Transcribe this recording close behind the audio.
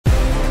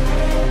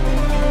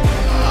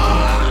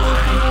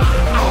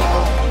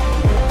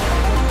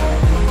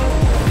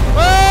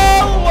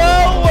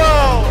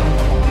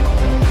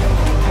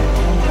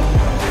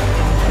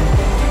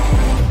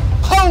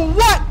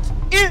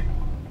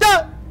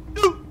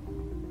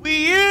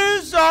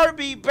gonna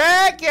be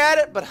back at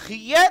it, but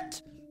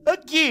yet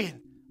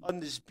again on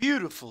this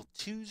beautiful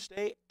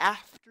Tuesday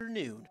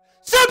afternoon.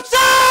 Subs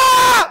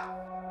up!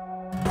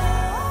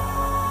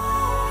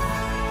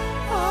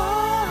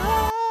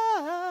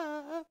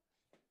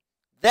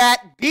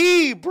 That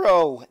B,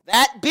 bro.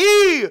 That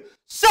B.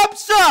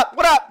 Subs up.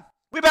 What up?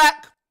 We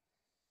back.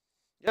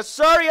 Yes,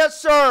 sir.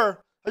 Yes, sir.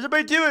 How's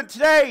everybody doing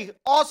today?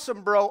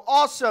 Awesome, bro.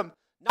 Awesome.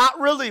 Not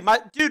really.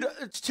 Dude,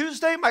 it's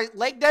Tuesday, my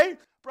leg day.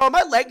 Bro,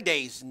 my leg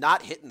day's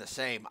not hitting the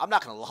same. I'm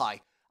not going to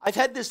lie. I've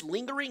had this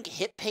lingering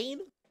hip pain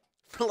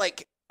for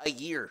like a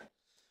year.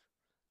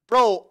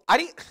 Bro,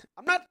 I'm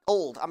not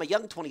old. I'm a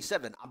young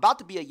 27. I'm about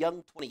to be a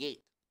young 28.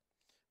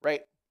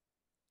 Right?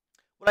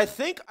 What I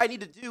think I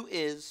need to do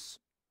is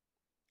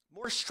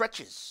more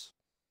stretches.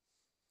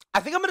 I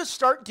think I'm going to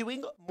start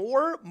doing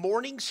more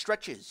morning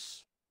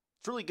stretches.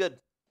 It's really good.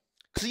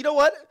 Because you know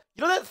what?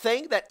 You know that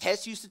thing that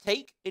Tess used to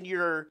take in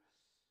your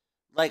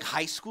like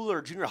high school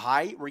or junior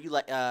high where you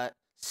like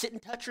sit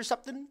and touch or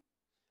something?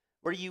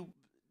 Where you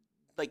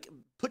like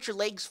put your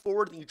legs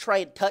forward and you try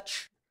and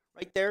touch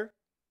right there?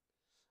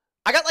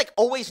 I got like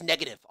always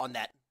negative on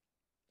that.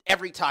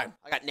 Every time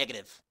I got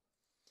negative.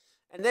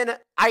 And then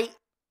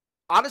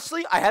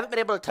honestly, I haven't been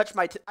able to touch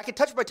I can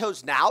touch my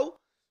toes now.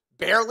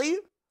 Barely,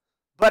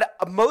 but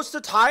most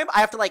of the time, I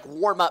have to, like,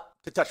 warm up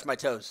to touch my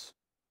toes.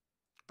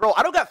 Bro,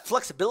 I don't got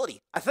flexibility.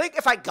 I think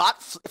if I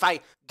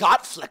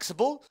got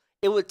flexible,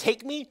 it would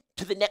take me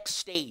to the next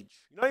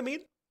stage. You know what I mean?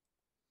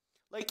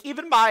 Like,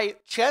 even my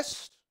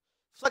chest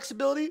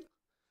flexibility,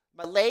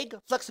 my leg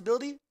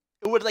flexibility,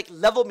 it would, like,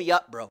 level me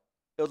up, bro.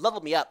 It would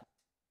level me up.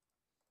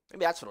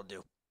 Maybe that's what I'll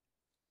do.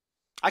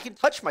 I can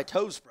touch my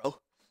toes, bro.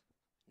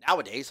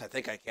 Nowadays, I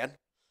think I can.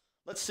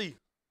 Let's see.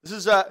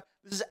 This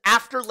is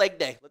after leg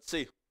day. Let's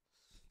see.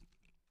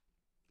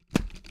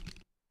 Yeah.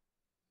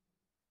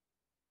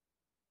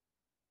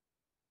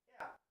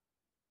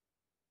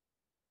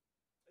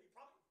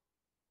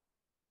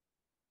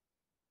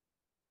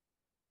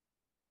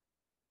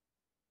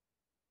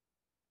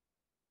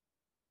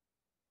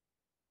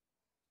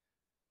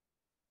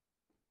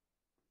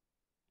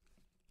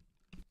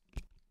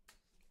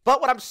 But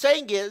what I'm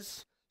saying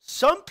is,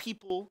 some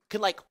people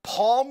can like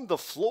palm the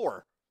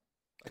floor.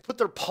 Like put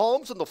their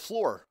palms on the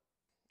floor.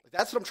 Like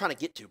that's what I'm trying to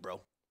get to,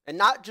 bro. And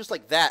not just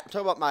like that. I'm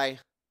talking about my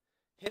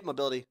hip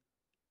mobility.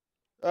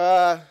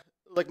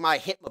 Like my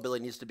hip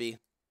mobility needs to be.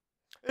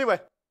 Anyway.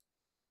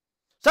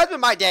 So that's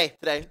been my day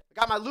today. I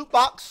got my loot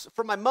box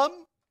from my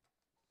mom.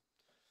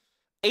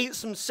 Ate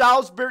some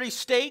Salisbury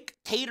steak,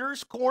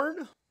 taters,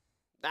 corn.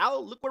 Now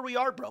look where we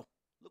are, bro.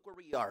 Look where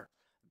we are.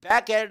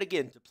 Back at it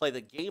again to play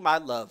the game I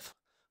love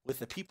with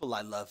the people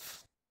I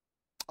love.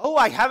 Oh,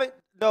 I haven't.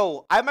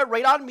 No, I have my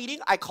radon meeting.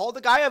 I called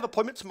the guy. I have an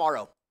appointment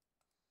tomorrow.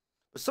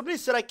 But somebody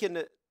said I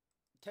can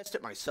test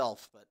it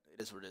myself, but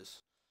it is what it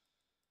is.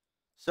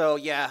 So,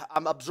 yeah,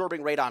 I'm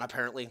absorbing radon,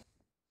 apparently.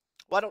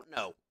 Well, I don't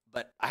know,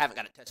 but I haven't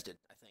got it tested,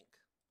 I think.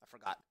 I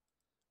forgot.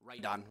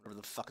 Radon, whatever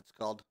the fuck it's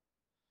called.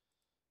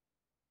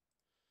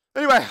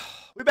 Anyway,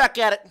 we're back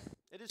at it.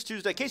 It is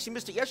Tuesday. In case you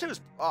missed it, yesterday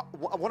was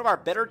one of our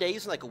better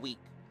days in like a week.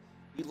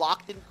 We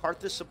locked in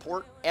Karthus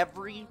support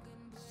every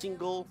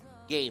single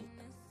game.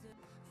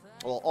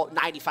 Well,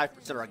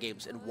 95% of our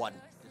games in one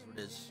is what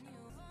it is.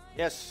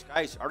 Yes,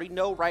 guys, I already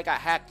know Ryan got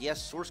hacked.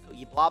 Yes, source code,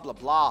 blah, blah,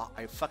 blah.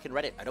 I fucking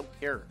read it. I don't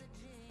care.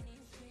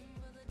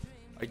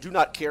 I do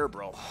not care,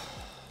 bro.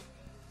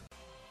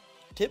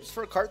 Tips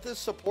for Karthus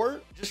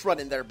support? Just run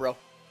in there, bro.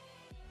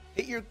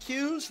 Hit your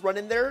Qs, run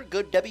in there.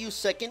 Good W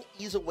second,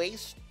 ease a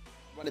waste.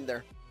 Run in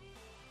there.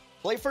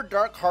 Play for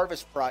Dark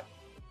Harvest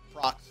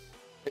procs.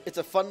 It's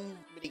a fun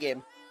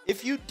minigame.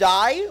 If you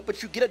die,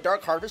 but you get a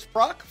Dark Harvest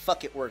proc,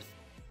 fuck it worth.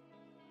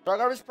 Dark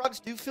Harvest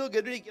procs do feel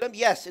good when you get them.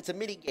 Yes, it's a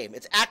minigame.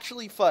 It's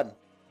actually fun.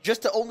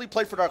 Just to only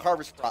play for Dark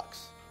Harvest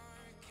procs.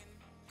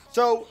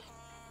 So,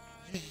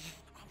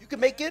 you can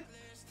make it,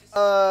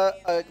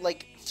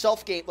 like,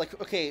 self-game. Like,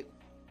 okay.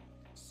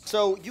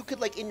 So, you could,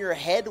 like, in your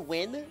head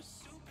win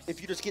if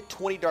you just get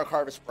 20 Dark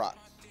Harvest procs.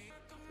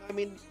 I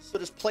mean, so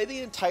just play the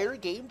entire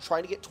game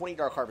trying to get 20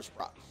 Dark Harvest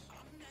procs.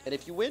 And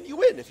if you win, you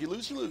win. If you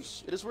lose, you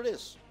lose. It is what it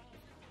is.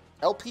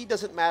 LP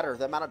doesn't matter.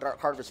 The amount of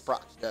Dark Harvest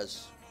procs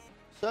does.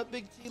 What's up,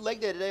 Big T?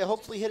 Leg day today.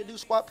 Hopefully hit a new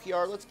squat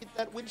PR. Let's get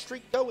that win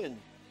streak going.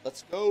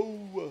 Let's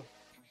go.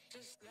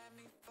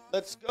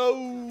 Let's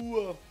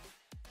go.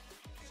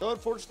 So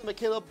unfortunately,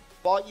 Michaela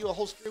bought you a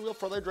whole steering wheel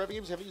for their driving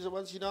games. Have you used it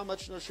once? You know how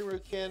much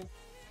Shimaru can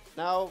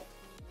now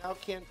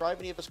can't drive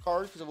any of his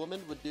cars because a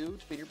woman would do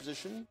to be in your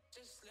position.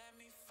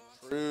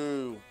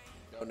 True.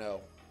 Don't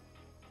know.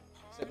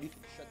 Except you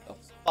can shut the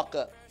fuck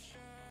up.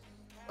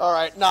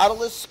 Alright,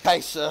 Nautilus,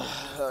 Kaisa.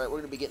 Alright, we're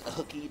going to be getting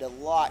hookied a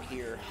lot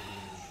here.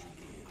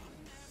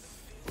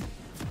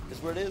 This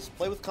is where it is.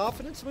 Play with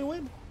confidence and we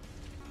win.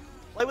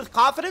 Play with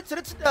confidence and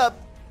it's a dub.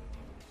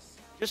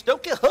 Just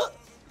don't get hooked.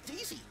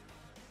 It's easy.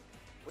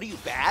 What are you,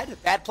 bad?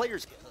 Bad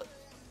players get hooked.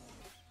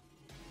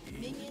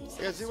 You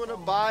guys, you want to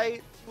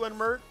buy 2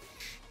 merch?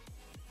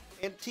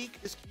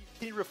 Antique,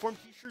 discontinued reform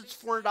t-shirts,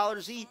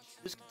 $400 each.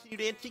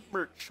 Discontinued antique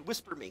merch.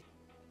 Whisper me.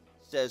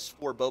 Says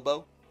for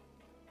Bobo.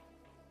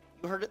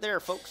 You heard it there,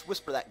 folks.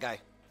 Whisper that guy.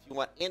 If you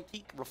want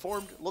antique,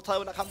 reformed,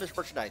 lowtywler.com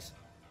merchandise.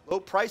 Low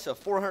price of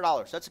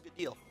 $400. That's a good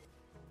deal.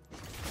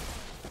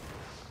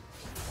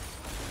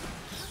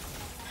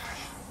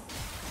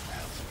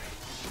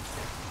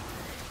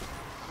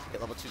 Get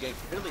level 2 game.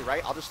 Really,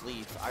 right? I'll just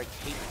leave. I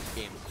hate this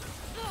game.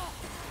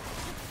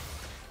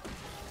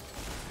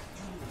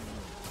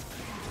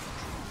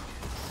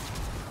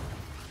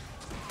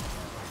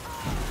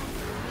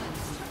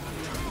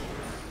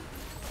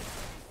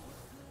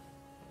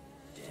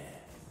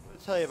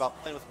 Tell you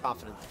about playing with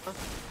confidence, huh?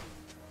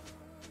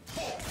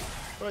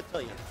 What did I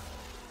tell you?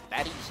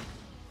 That easy.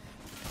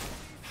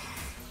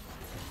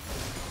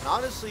 And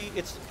honestly,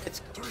 it's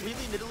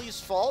completely Nidalee's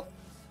fault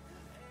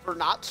for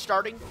not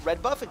starting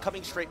red buff and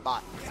coming straight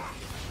bot.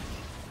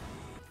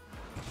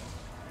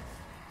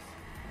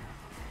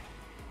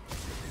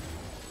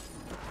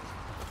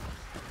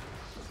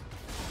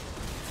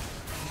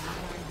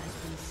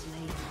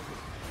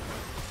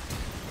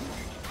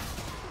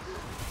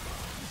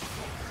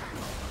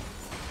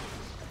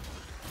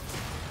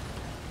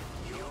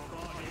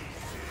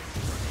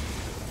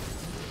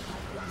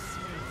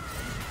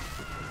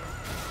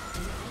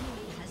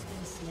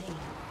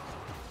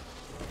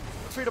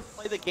 Free to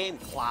play the game,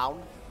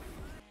 clown.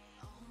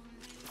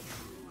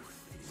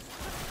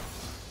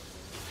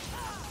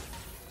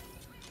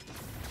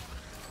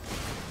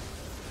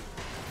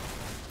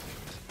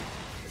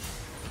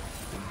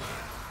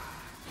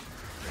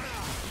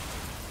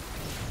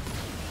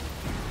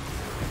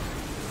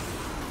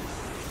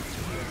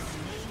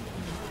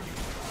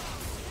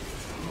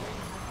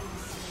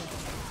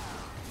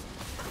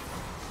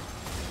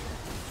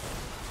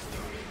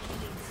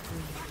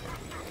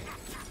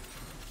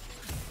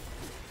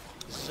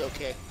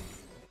 Okay.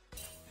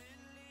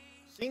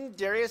 Seeing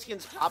Darius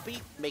against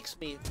Poppy makes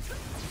me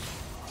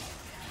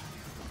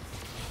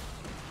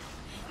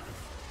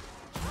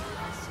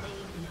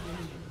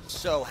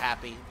so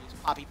happy. These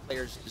Poppy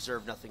players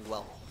deserve nothing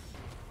well.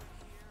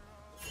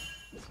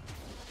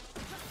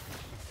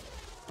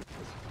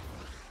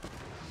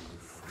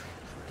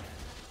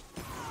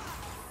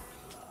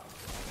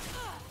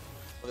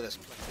 Look at this.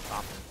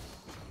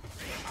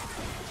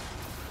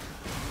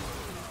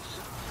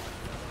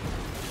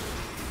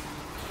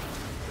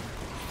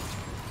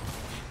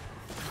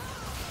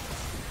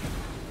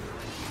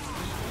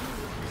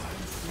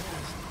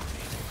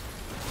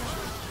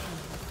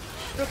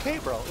 It's okay,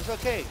 bro. It's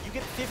okay. You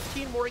get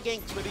 15 more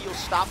ganks, maybe you'll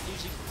stop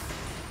using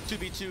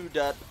 2v2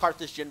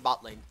 Karthus Jhin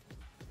bot lane.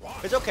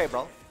 It's okay,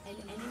 bro. An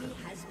enemy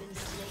has been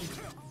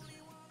slain.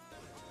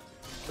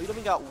 Oh, you don't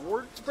even got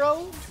wards,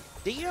 bro?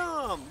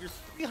 Damn! You're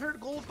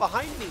 300 gold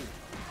behind me.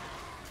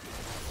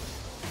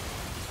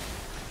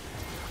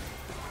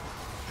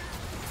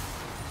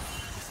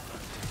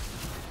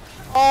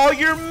 Oh,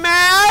 you're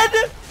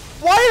mad?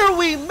 Why are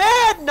we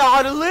mad,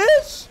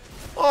 Nautilus?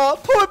 Oh,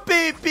 poor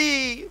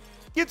baby.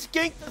 Gets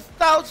ganked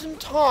 1,000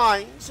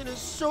 times and is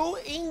so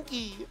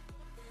angry.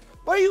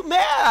 Why are you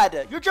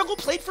mad? Your jungle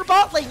played for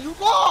bot lane. You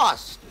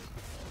lost.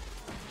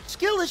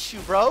 Skill issue,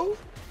 bro.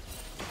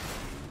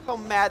 How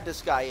mad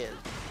this guy is.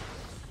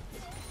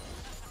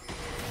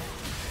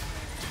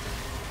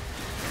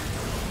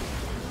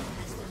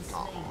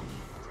 Oh.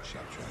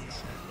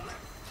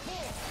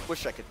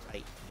 Wish I could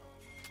fight.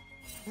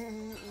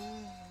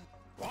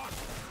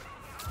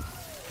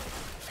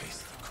 Face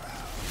the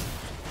crowd.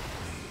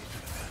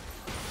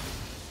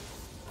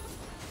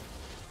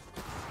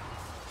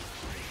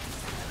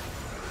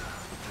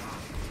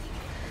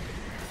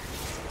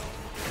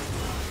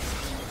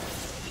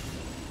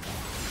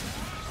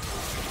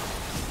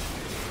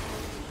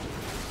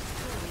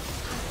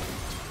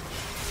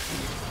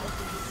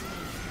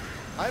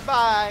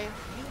 Bye-bye.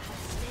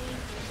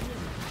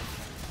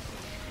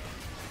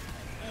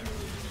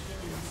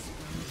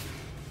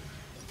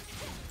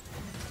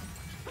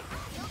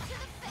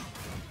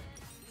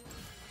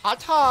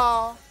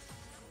 Ta-ta!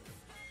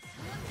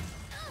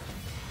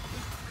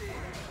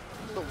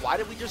 So why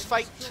did we just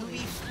fight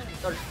 2v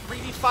or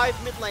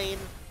 3v5 mid lane?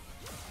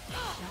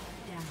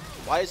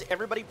 Why is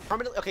everybody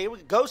permanently okay? We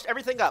ghost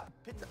everything up.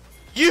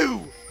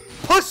 You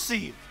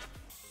pussy!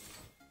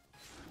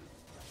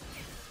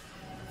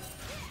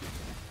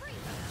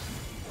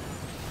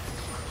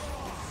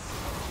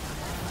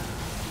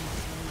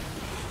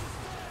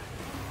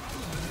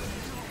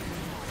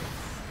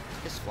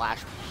 His flash.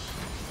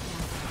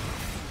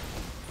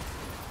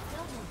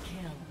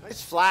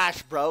 Nice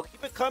flash, bro.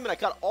 Keep it coming. I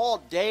got all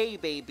day,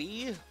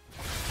 baby.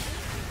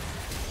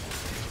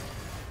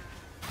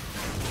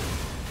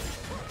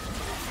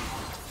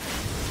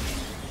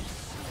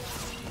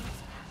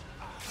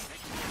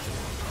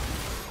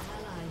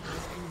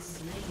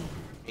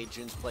 Hey,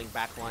 Jin's playing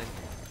backline.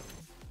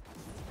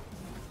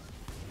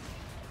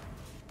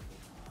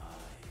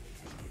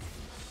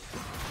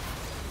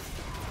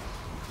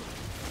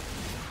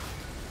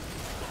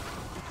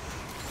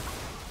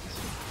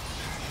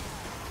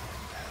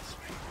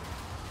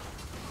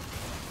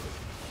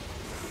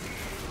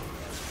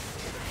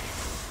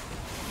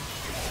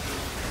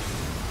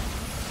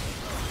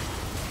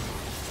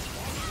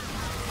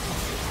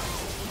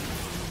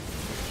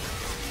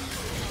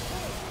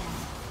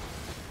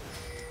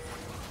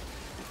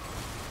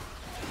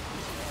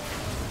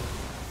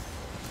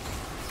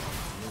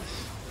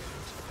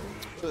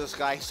 this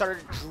guy. He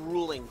started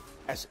drooling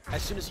as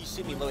soon as he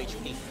see me low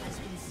HP.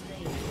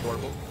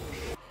 Adorable.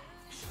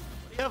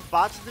 We have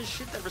bots in this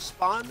shit that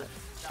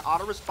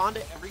auto-respond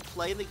to every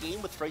play in the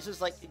game with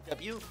phrases like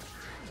W.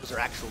 Those are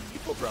actual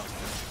people, bro.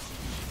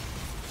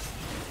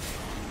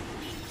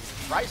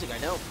 Surprising, I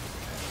know.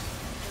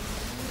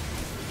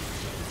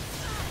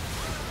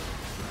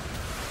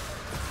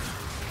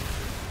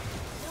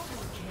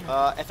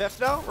 FF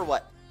now, or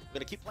what? I'm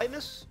gonna keep playing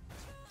this?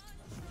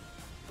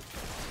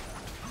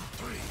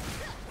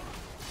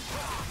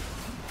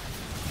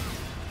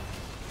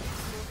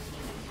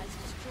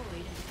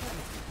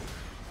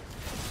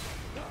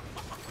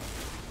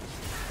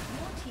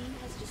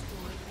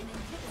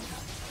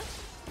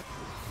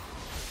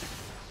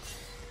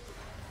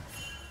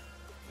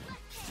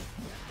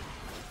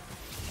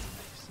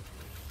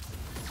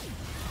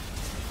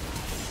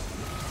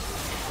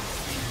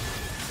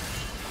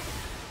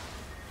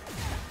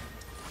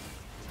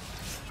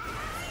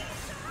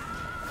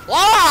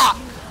 Wah!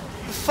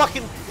 You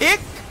fucking pig!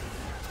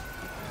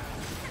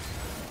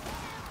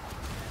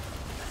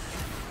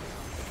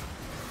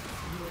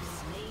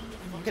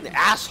 Fucking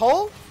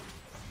asshole!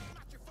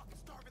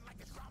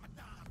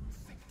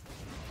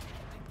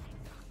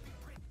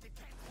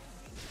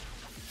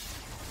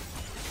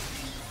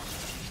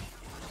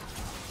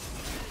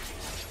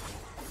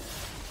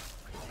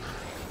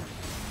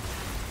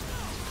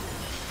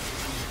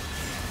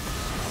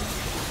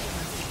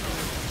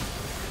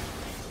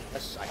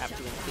 Yes, I have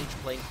to engage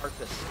playing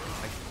karthus.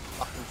 Like,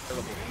 fucking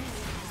terrible.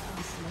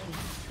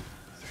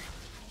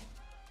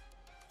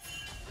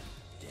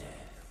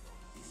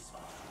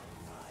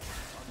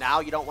 Now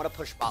you don't want to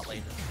push bot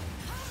lane.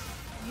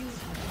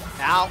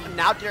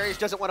 Now Darius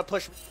doesn't want to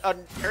push.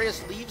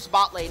 Darius leaves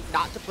bot lane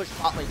not to push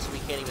bot lane, so he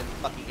can't even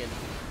fucking get.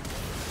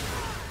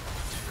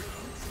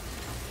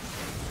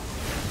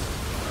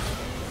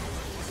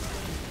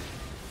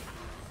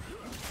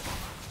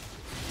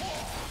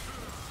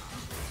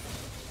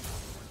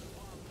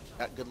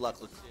 Good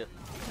luck, let's see it.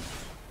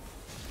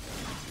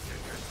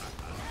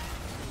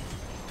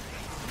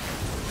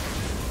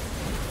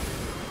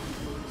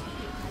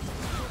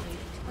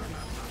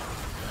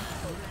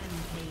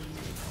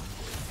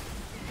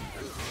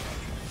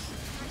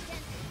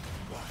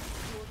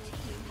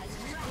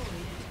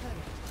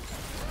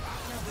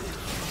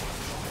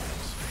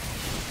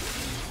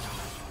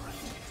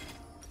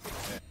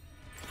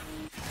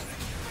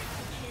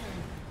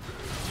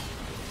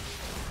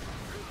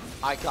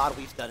 My God,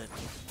 we've done it.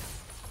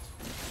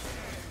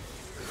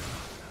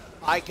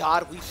 My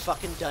God, we've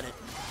fucking done it.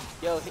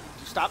 Yo,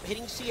 stop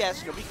hitting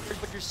CS. Nobody cares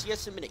about your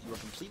CS a minute. You are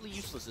completely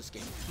useless this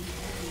game.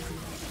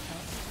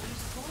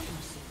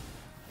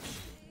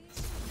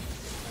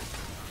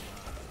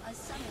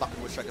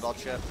 Fucking wish I could all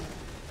chat.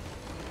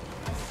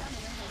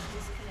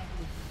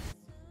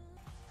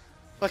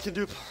 I can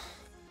do.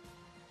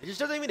 It just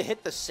doesn't even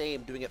hit the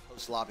same doing it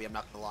post lobby. I'm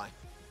not gonna lie.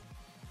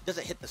 It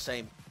doesn't hit the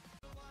same.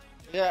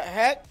 Yeah,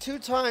 hacked 2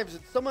 times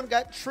and someone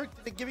got tricked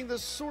into giving the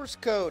source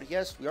code.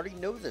 Yes, we already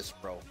know this,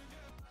 bro.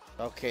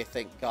 Okay,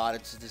 thank God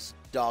it's this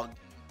dog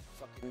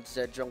fucking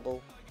Zed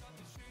jungle.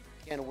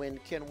 Can win,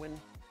 can win.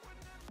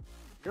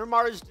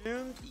 Miramara's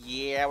doomed?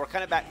 Yeah, we're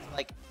kind of back to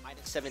like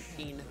minus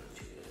 17.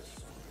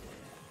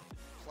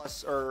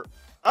 Plus,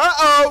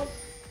 uh-oh!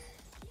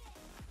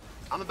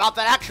 I'm about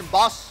that action,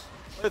 boss.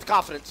 Play with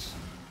confidence.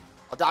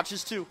 I'll dodge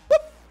this too.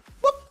 Whoop,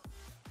 whoop,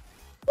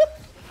 whoop.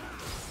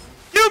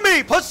 You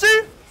me, pussy!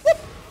 Whoop,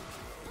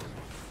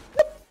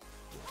 whoop,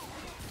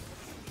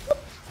 whoop,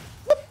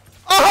 whoop.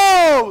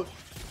 Oh!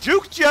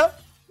 Juked ya!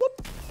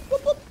 Whoop,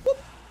 whoop, whoop, whoop.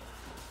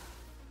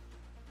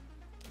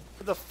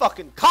 For the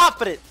fucking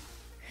confident!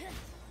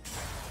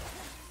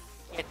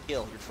 Can't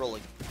kill, you're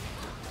trolling.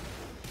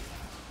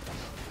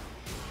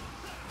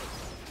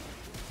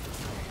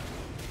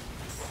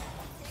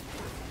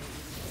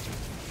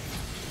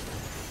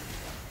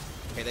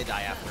 Okay, they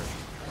die after.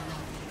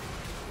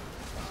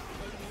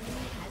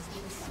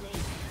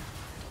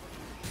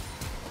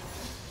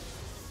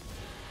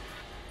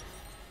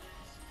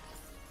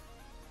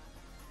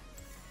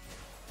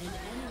 An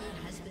enemy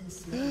has been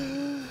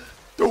slain.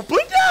 Don't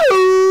put down!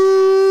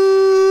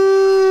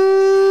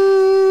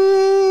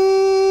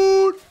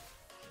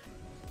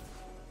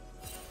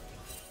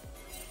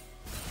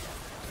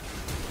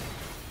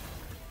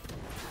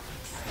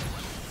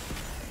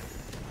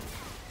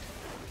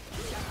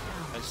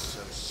 That's so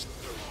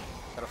stupid.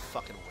 Gotta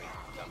fucking wait,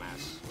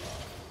 dumbass.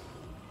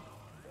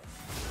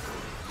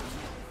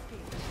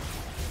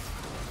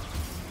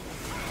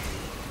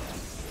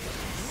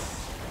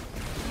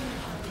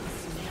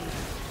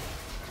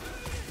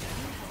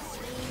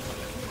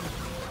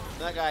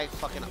 That guy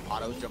fucking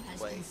auto jump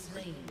away.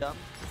 Dumb.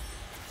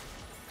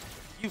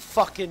 You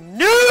fucking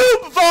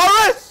noob,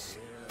 Varus!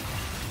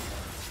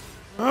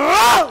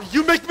 Ah,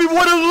 you make me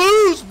want to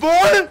lose,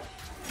 boy!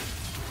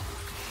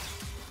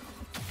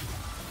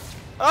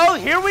 Oh,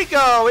 here we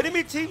go.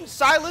 Enemy team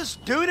Silas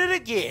doing it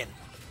again.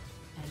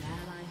 An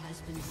ally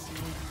has been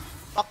slain.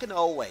 Fucking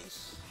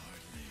always.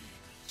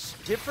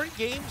 Different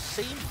games,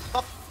 same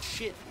fucking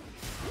shit.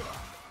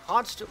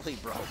 Constantly,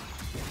 bro.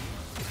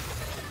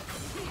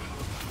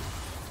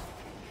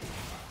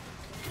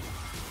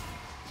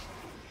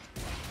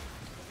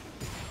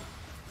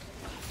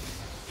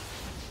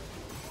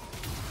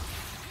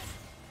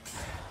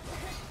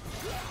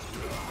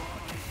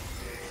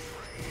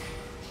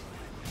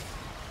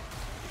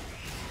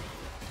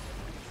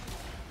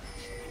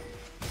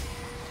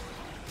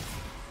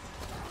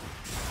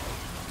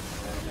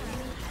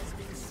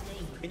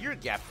 Dude, you're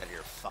gapped out of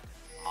your fucking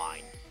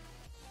mind.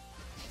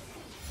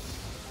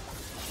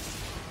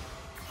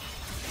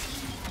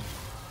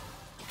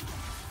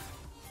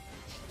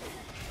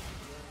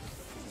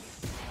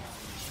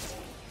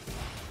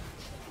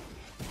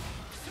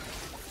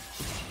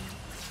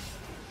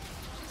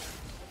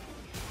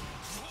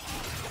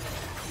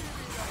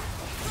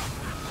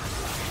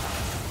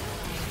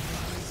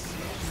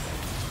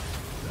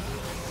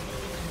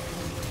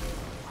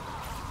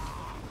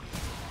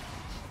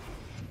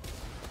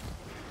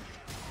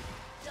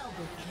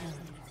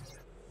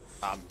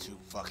 I'm too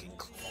fucking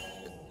close.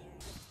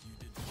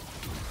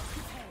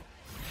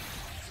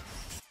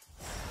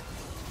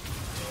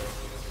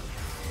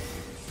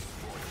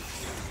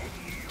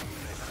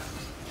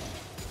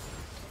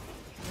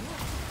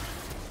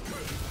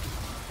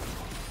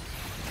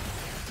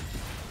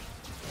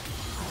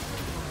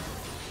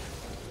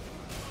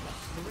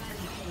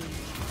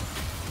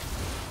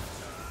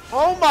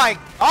 Oh my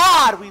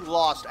god, we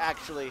lost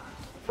actually.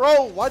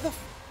 Bro, why the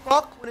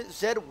fuck when it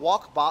said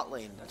walk bot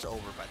lane? That's over,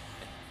 by the way.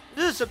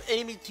 This is some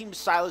enemy team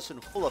Silas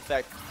in full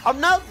effect. I'm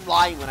not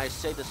lying when I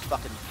say this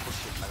fucking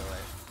bullshit, by the way.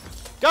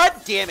 God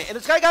damn it. And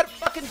this guy got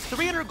fucking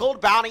 300 gold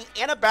bounty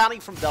and a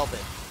bounty from Velvet.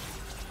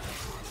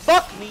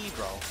 Fuck me,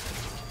 bro.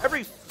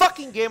 Every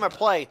fucking game I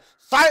play,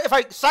 if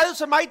I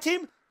Silas on my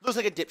team, looks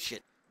like a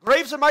dipshit.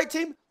 Graves on my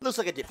team, looks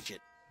like a dipshit.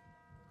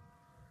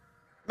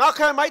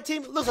 Maokai on my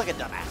team, looks like a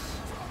dumbass.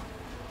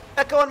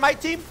 Echo on my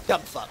team,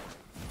 dumb fuck.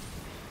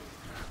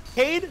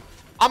 Cade,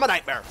 I'm a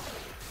nightmare.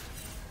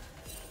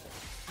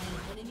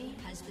 An enemy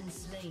has been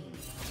slain.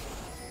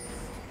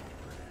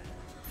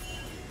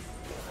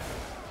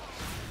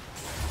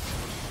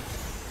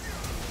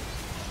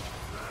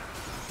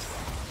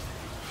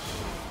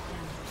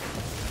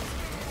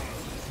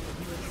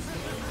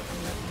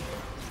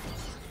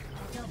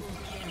 Double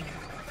kill.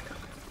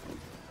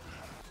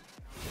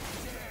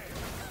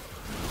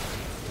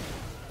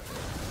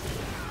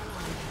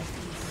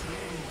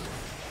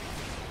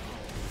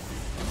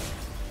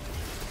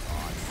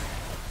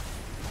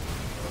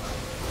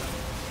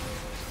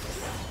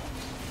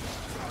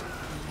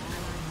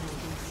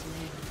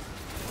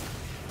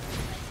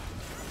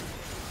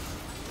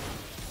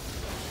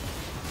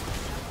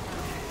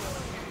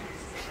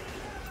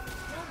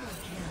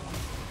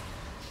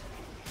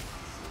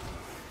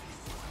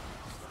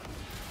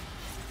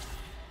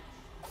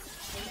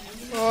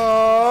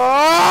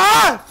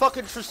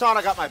 Fucking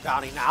Tristana got my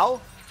bounty now.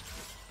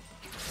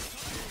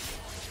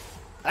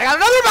 I got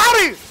another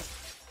bounty!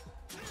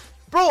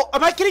 Bro,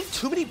 am I getting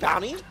too many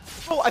bounties?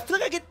 Bro, I feel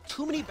like I get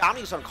too many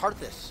bounties on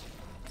Karthus.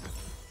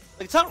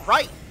 Like, it's not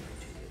right.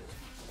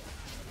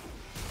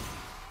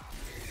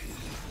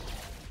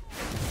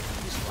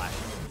 He's flat.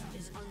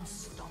 Is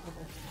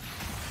unstoppable.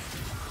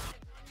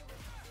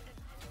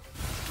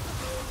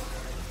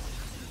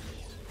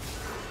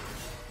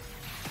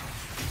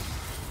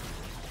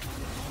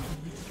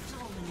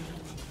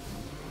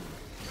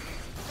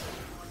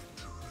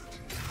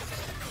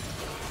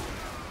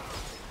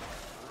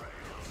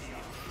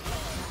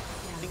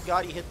 Thank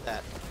God he hit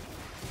that.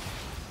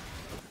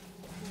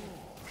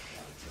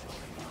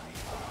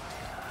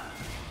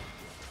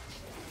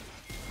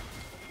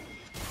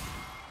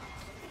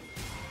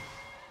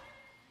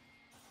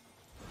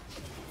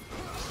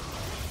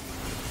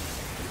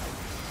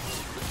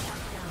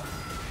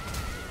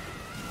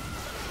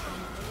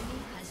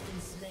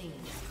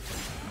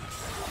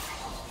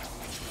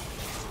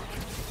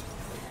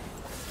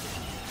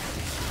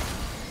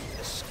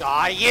 This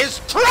guy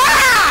is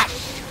trash!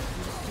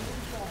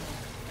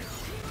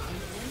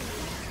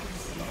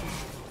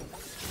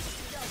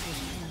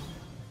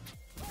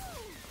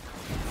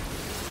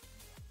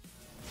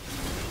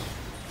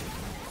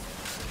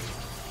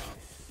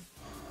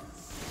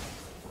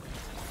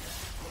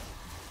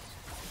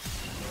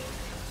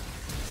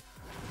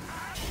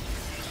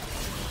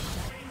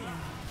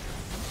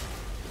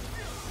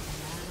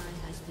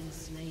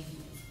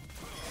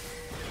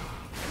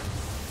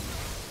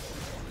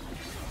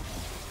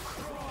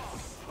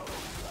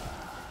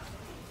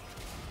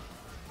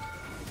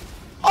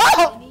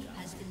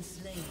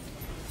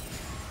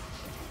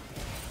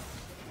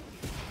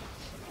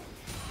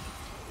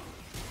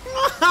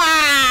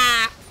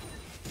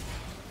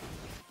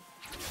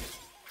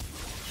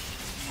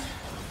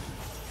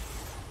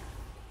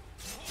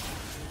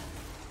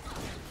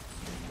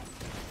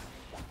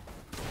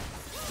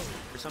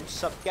 I'm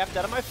sub-gapped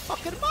out of my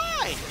fucking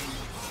mind!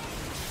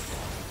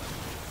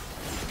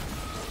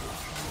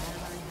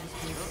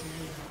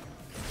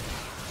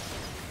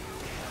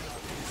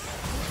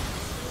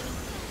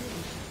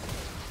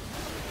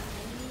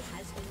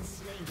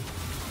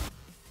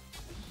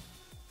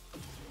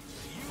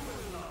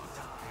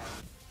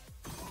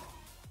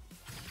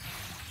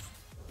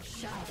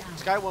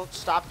 This guy won't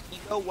stop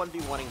ego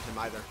 1v1ing him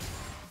either.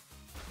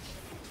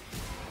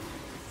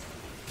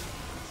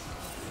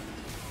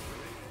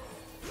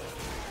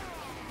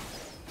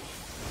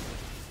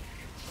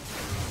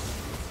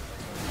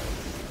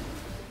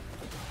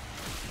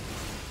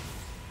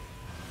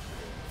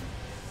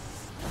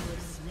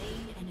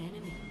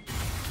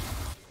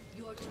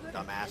 Your turret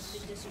Dumbass. has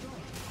been destroyed.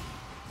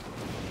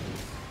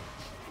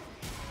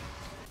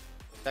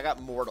 I got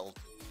mortal.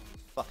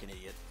 Fucking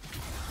idiot.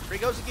 Here he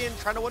goes again,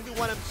 trying to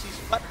 1v1 him. Sees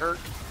butt hurt.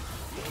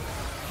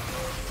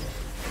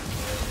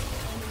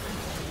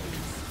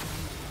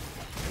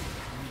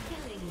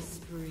 Killing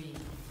spree.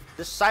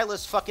 This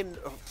Silas fucking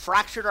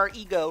fractured our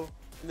ego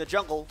in the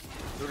jungle.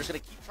 We're just gonna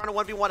keep trying to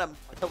 1v1 him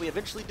until we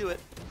eventually do it.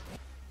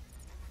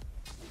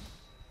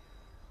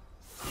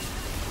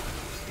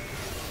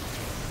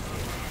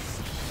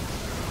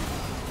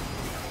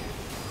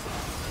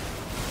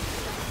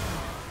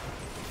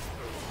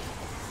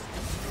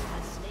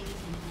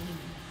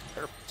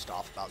 They're pissed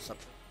off about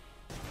something.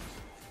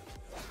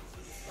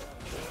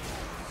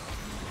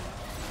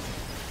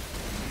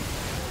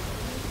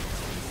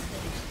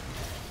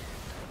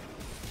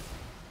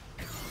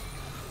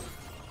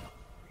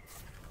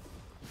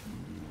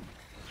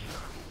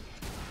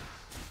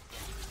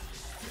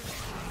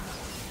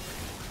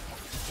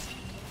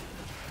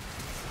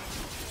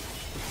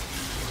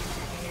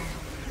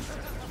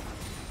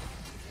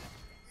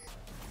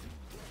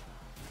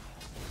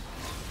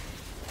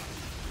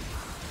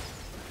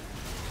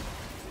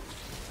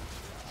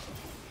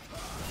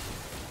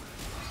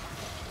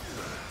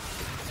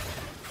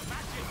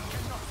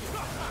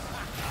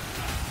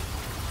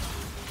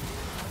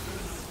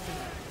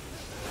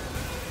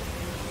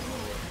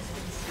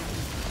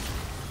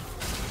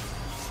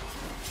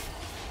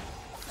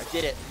 I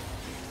did it.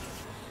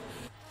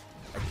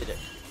 I did it.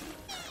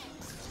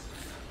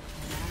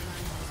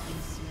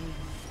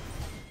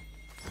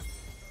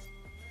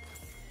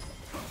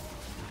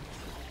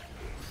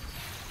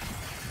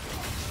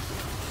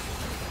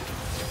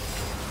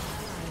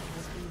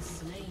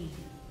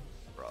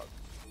 Bro.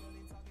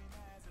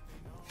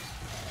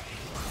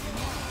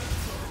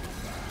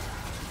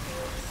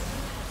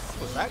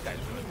 What's that guy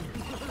doing?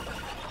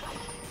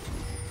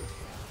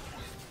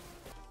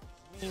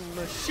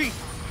 Machine.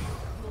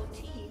 Your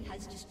team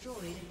has destroyed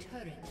a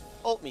turret.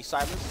 Ult me,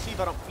 Silas. See if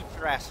I don't keep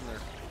your ass in there.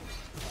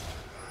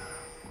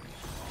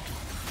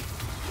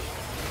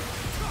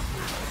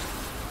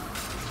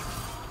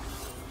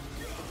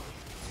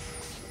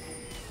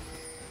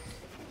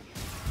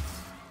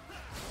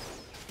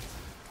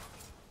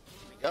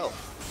 Here we go.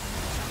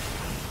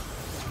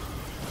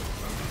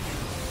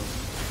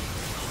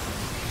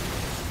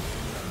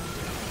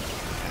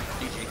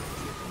 GG.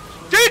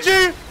 GG!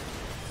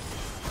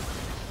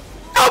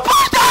 No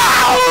push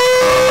down!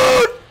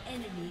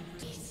 Enemy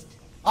beast.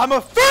 I'm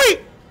a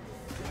freak!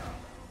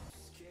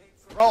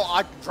 Bro,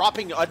 I'm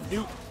dropping a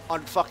nuke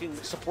on fucking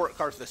support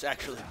Karthus,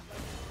 actually.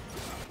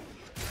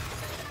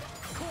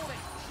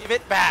 Give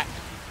it back.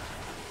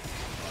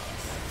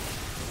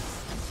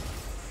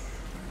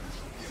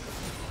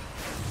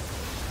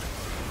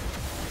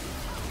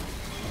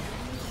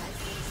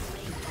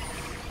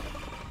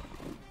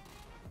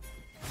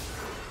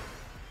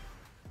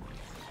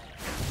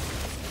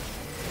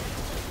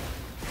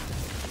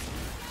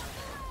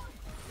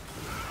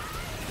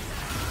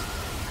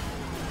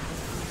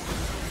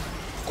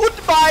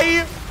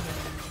 Goodbye!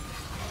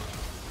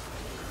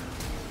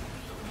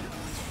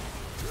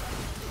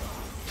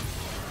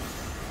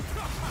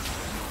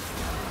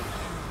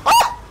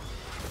 Ah!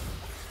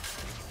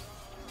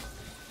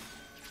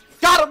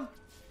 Got him!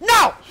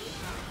 No!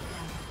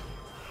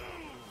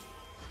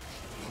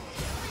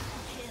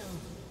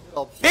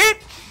 Little bitch!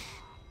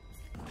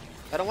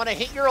 I don't want to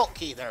hit your ult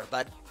key there,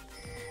 bud.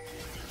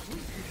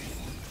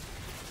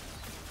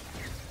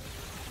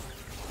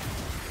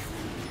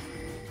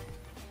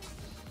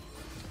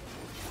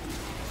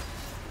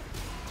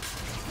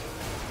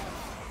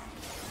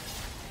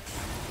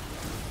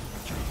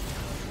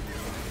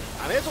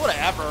 I mean, it's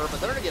whatever, but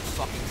they're gonna get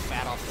fucking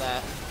fat off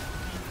that.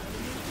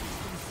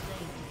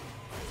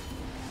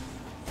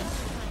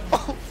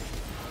 Oh.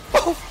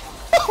 Oh.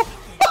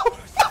 Oh.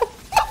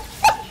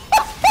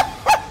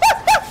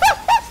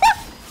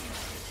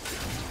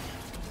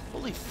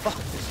 Holy fuck,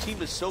 this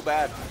team is so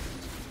bad.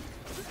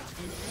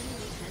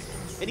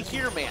 Any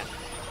here, man.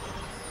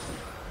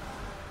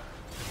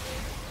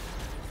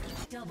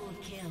 Double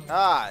kill.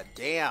 Ah,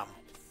 damn.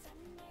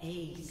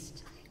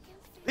 Aced.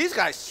 These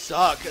guys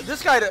suck.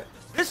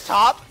 This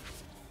top,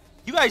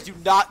 you guys do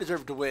not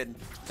deserve to win.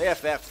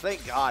 AFF,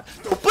 thank God.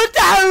 Put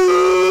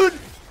down!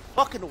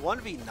 Fucking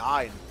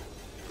 1v9.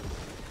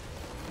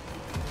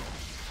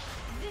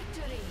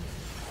 Victory.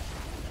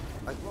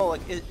 Like, bro,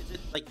 like, is it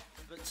like,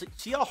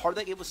 see how hard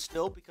that game was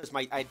still? Because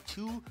I had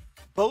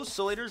both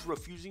Solators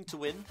refusing to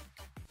win.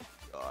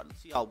 God,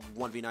 let's see how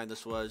 1v9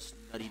 this was.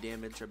 Nutty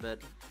damage, I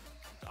bet.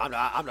 I'm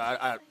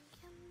not,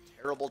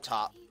 terrible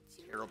top.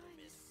 Terrible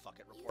mid. Fuck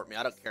it, report me.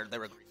 I don't care. They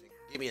were griefing.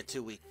 Give me a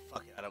 2 week.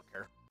 Fuck it, I don't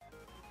care.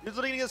 You're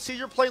looking against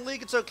Caesar playing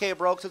League, it's okay,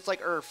 bro, because it's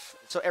like Earth.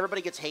 So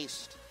everybody gets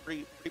haste.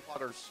 Free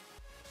poggers.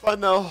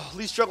 Fun though. At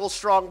least jungle's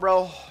strong,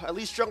 bro. At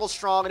least jungle's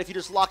strong, and if you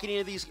just lock in any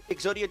of these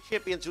Exodia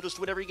champions, you'll just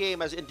win every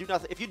game and do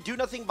nothing. If you do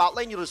nothing bot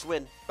lane, you'll just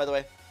win, by the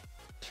way.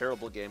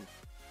 Terrible game.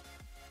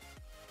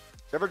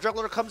 Whichever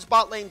jungler comes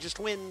bot lane just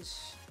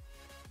wins.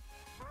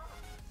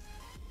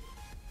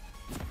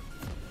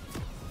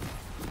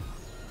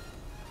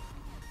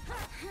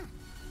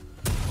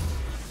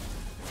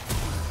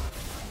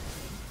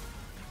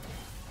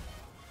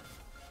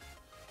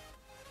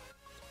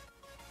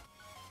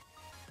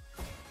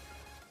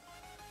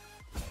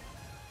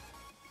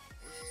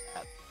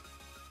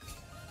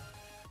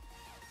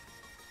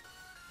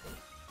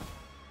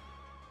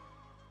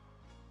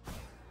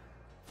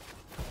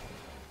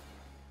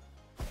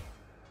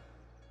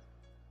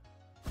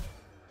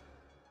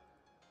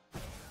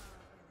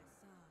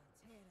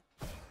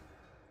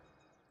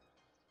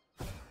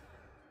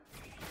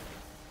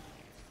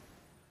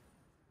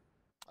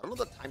 don't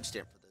know the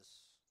timestamp for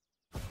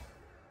this.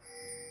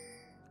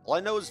 All I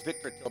know is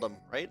Victor killed him,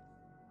 right?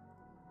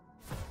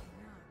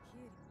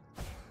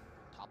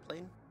 Top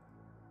lane?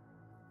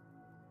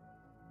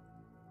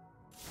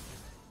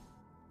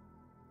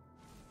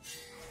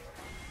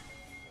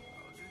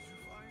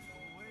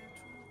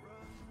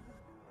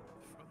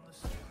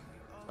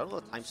 I don't know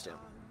the timestamp.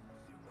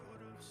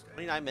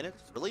 29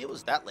 minutes? Really? It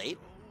was that late?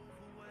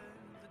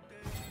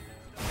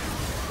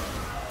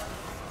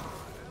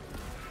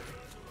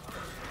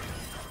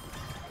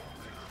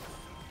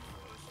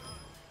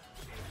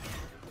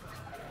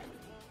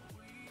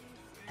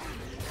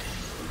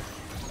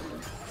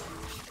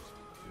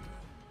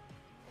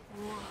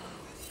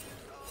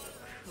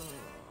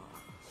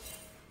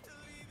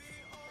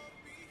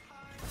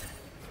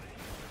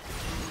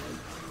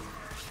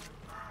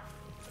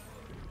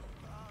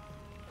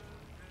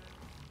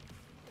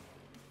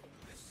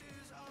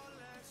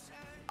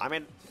 I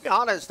mean, to be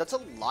honest, that's a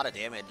lot of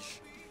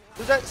damage.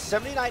 Who's at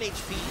 79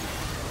 HP?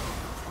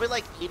 Probably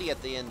like 80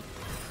 at the end.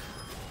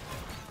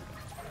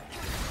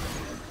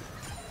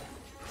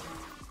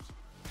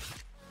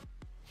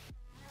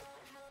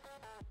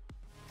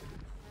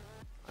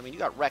 I mean, you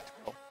got wrecked,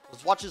 bro.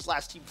 Let's watch his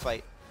last team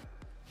fight.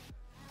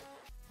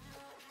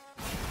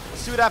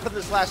 Let's see what happened in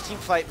this last team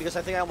fight, because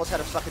I think I almost had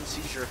a fucking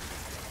seizure.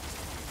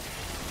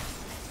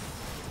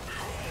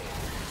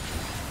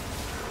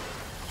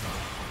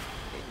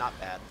 Not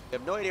bad. We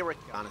have no idea where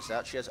Kiana's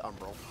at. She has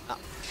Umbral.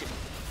 Not shit.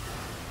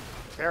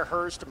 Compare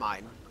hers to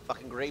mine.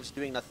 Fucking Graves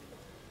doing nothing.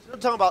 That's what I'm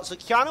talking about. So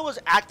Kiana was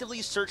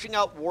actively searching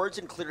out wards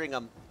and clearing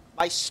them.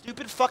 My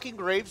stupid fucking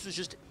Graves was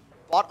just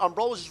bought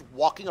Umbral, was just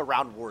walking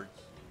around wards.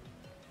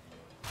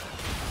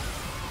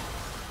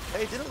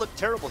 Hey, it didn't look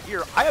terrible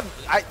here.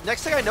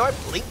 Next thing I know, I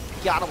blinked.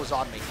 Kiana was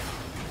on me.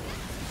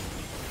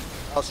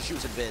 Oh, so she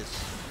was in Viz.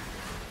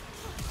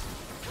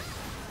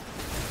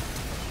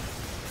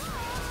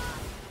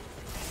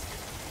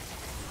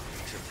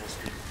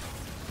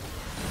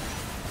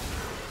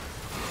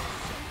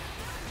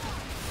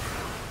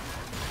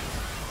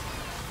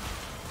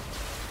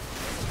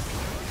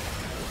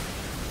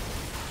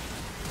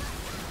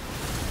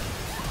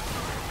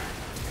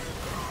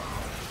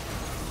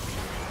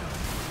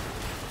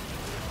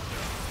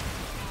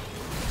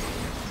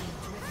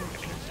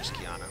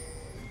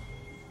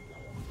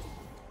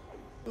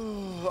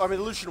 I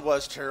mean, Lucian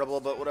was terrible,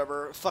 but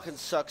whatever. It fucking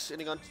sucks.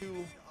 Ending on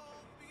 2.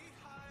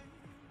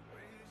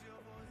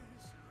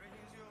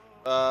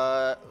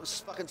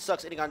 Fucking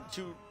sucks ending on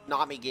 2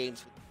 Nami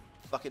games.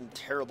 Fucking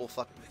terrible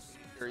fucking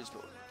series.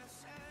 But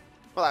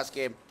my last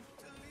game.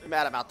 I'm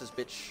mad about this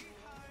bitch.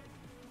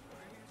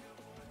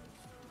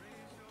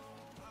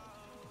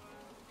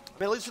 I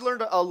mean, at least we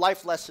learned a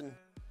life lesson.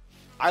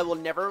 I will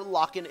never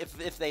lock in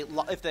if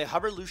they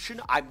hover Lucian.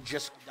 I'm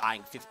just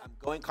dying. I'm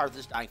going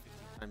karthus dying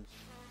 15 times.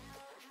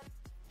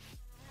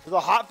 So the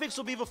hotfix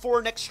will be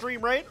before next stream,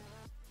 right?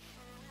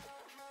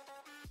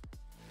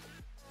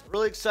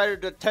 Really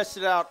excited to test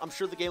it out. I'm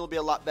sure the game will be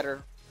a lot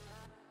better.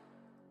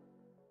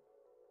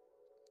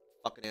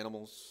 Fucking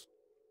animals.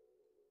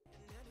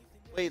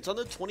 Wait, it's on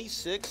the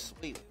 26th?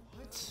 Wait,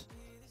 what?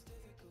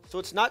 So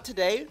it's not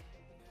today?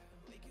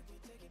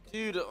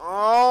 Dude,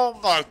 oh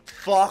my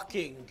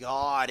fucking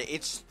god.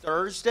 It's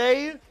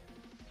Thursday?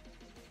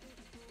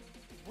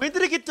 When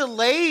did it get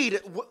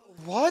delayed?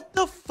 What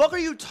the fuck are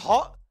you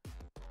talking?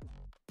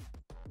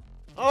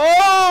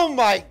 Oh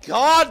my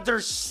god,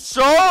 they're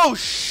so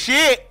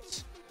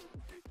shit.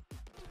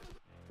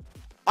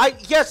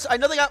 Yes, I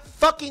know they got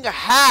fucking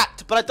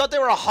hacked, but I thought they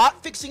were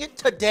hot fixing it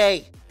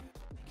today.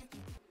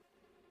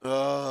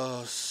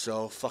 Oh,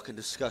 so fucking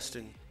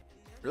disgusting.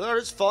 Really are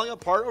just falling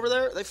apart over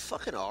there? They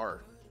fucking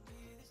are.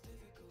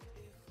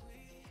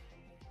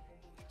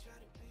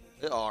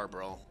 They are,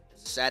 bro.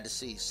 Sad to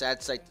see.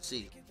 Sad sight to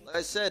see. Like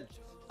I said,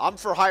 I'm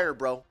for hire,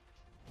 bro.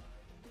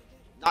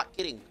 Not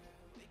kidding.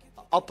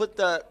 I'll put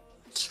the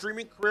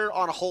streaming career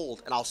on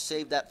hold, and I'll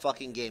save that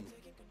fucking game.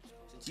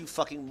 Since you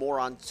fucking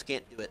morons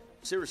can't do it.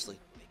 Seriously.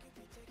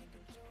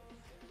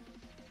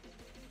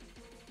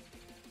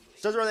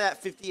 Says we're only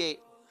at 58.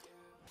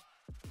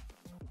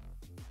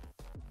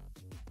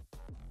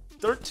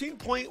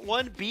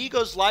 13.1B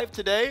goes live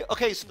today.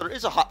 Okay, so there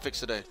is a hotfix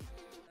today.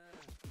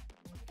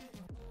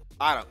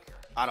 I don't care.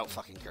 I don't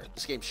fucking care.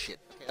 This game's shit.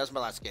 Okay, that's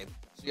my last game.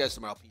 See you guys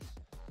tomorrow. Peace.